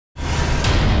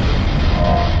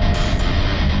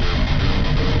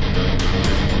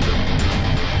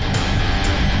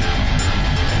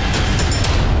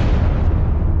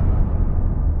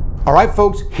All right,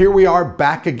 folks, here we are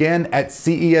back again at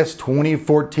CES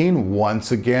 2014,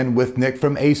 once again with Nick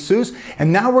from ASUS.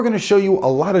 And now we're gonna show you a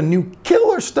lot of new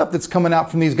killer stuff that's coming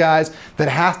out from these guys that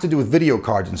has to do with video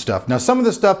cards and stuff. Now, some of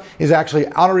this stuff is actually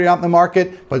already out in the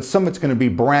market, but some of it's gonna be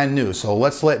brand new. So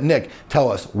let's let Nick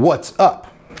tell us what's up.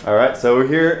 All right, so we're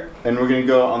here and we're gonna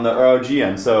go on the ROG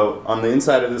end. So on the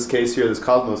inside of this case here, this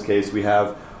Cosmos case, we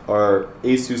have our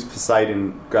ASUS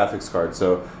Poseidon graphics card.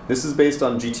 So this is based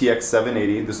on GTX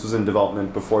 780. This was in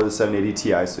development before the 780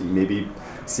 Ti, so you may be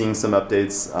seeing some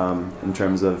updates in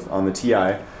terms of on the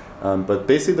Ti. But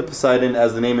basically the Poseidon,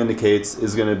 as the name indicates,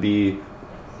 is going to be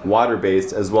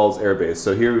water-based as well as air-based.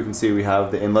 So here we can see we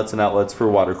have the inlets and outlets for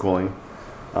water cooling,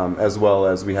 as well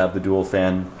as we have the dual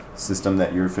fan system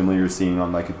that you're familiar seeing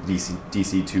on like a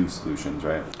DC2 solutions,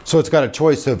 right? So it's got a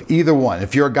choice of either one.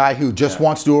 If you're a guy who just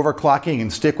wants to do overclocking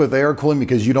and stick with air cooling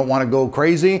because you don't want to go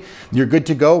crazy, you're good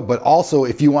to go. But also,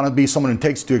 if you want to be someone who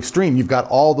takes it to extreme, you've got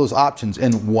all those options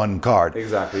in one card.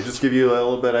 Exactly. Just give you a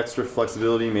little bit extra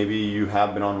flexibility. Maybe you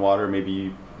have been on water,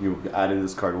 maybe you added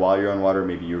this card while you're on water,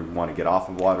 maybe you want to get off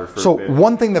of water for a bit. So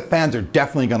one thing the fans are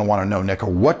definitely going to want to know, Nick, are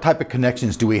what type of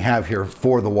connections do we have here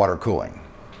for the water cooling?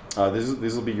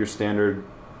 These will be your standard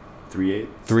 3/8.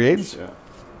 3/8? Yeah,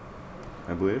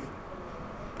 I believe.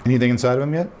 Anything inside of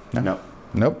them yet? No.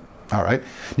 Nope. All right.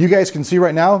 You guys can see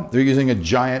right now, they're using a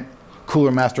giant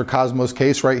Cooler Master Cosmos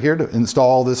case right here to install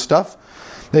all this stuff.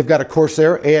 They've got a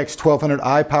Corsair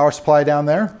AX1200i power supply down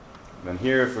there. And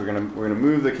here, if we're gonna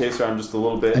move the case around just a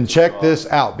little bit. And check this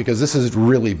out, because this is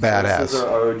really badass. So this is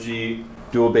our ROG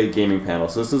dual bay gaming panel.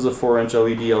 So this is a 4-inch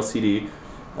LED LCD.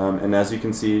 And as you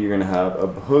can see, you're going to have a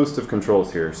host of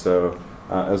controls here, so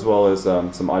as well as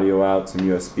some audio out, some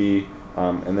USB,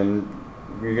 and then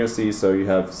you're going to see, so you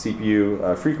have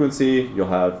CPU frequency, you'll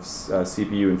have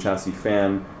CPU and chassis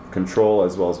fan control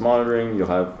as well as monitoring, you'll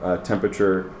have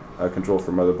temperature control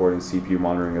for motherboard and CPU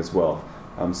monitoring as well.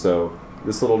 So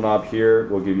this little knob here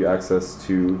will give you access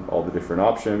to all the different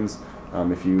options.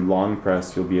 If you long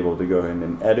press, you'll be able to go ahead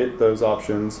and edit those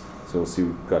options. So we'll see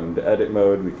we've got into edit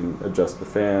mode, we can adjust the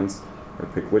fans, or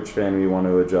pick which fan we want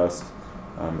to adjust,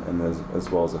 and as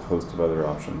well as a host of other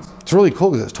options. It's really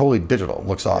cool because it's totally digital.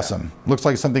 Looks awesome. Yeah. Looks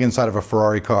like something inside of a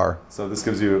Ferrari car. So this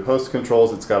gives you a host of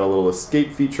controls. It's got a little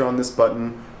escape feature on this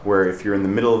button, where if you're in the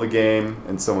middle of a game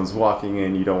and someone's walking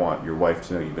in, you don't want your wife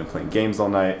to know you've been playing games all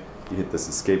night, you hit this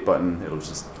escape button, it'll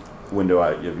just window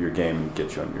out of your game and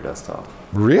get you on your desktop.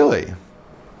 Really?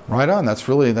 Right on. That's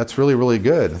really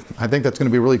good. I think that's going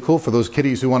to be really cool for those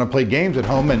kiddies who want to play games at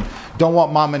home and don't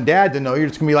want mom and dad to know. You're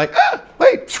just going to be like,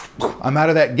 wait, I'm out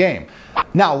of that game.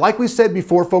 Now, like we said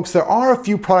before, folks, there are a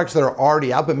few products that are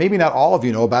already out, but maybe not all of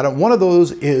you know about it. One of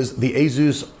those is the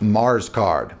ASUS Mars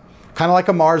card. Kind of like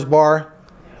a Mars bar.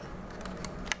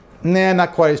 Nah,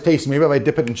 not quite as tasty. Maybe if I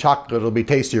dip it in chocolate, it'll be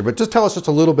tastier. But just tell us just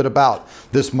a little bit about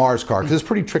this Mars card, because it's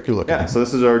pretty tricky looking. Yeah, so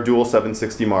this is our dual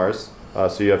 760 Mars.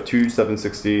 So you have two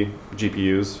 760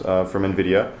 GPUs from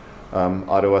NVIDIA,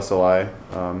 auto SLI.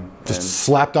 Just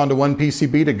slapped onto one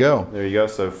PCB to go. There you go,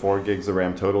 so 4 gigs of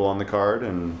RAM total on the card.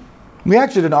 And we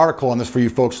actually did an article on this for you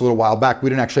folks a little while back. We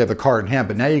didn't actually have the card in hand,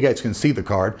 but now you guys can see the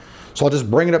card. So I'll just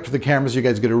bring it up to the camera so you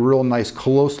guys get a real nice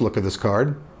close look of this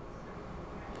card.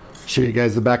 Show you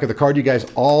guys the back of the card. You guys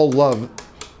all love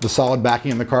the solid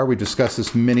backing in the card. We've discussed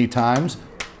this many times.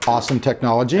 Awesome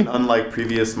technology. And unlike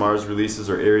previous Mars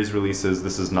releases or Ares releases,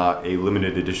 this is not a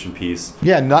limited edition piece.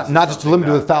 Yeah, not just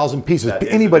limited to 1,000 pieces.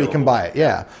 Anybody can buy it,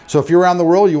 yeah. So if you're around the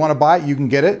world, you want to buy it, you can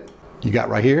get it. You got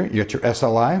right here, you got your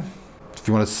SLI. If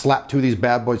you want to slap two of these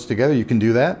bad boys together, you can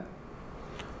do that.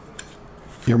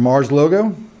 Your Mars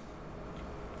logo.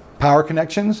 Power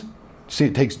connections. See,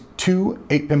 it takes two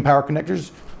 8-pin power connectors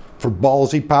for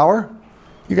ballsy power.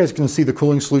 You guys can see the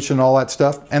cooling solution and all that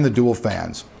stuff, and the dual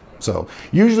fans. So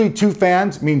usually 2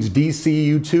 fans means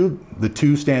DCU2, the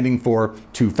 2 standing for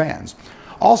 2 fans.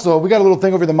 Also, we got a little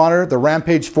thing over the monitor, the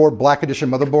Rampage 4 Black Edition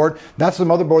motherboard. That's the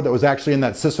motherboard that was actually in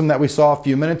that system that we saw a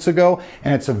few minutes ago,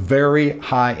 and it's a very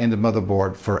high-end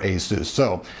motherboard for ASUS.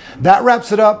 So that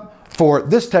wraps it up for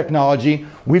this technology.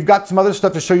 We've got some other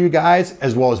stuff to show you guys,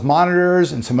 as well as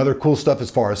monitors and some other cool stuff as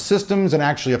far as systems and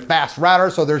actually a fast router.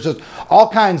 So there's just all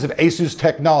kinds of ASUS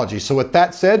technology. So with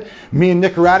that said, me and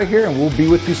Nick are out of here, and we'll be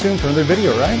with you soon for another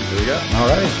video, right? There we go. All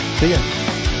right. See ya.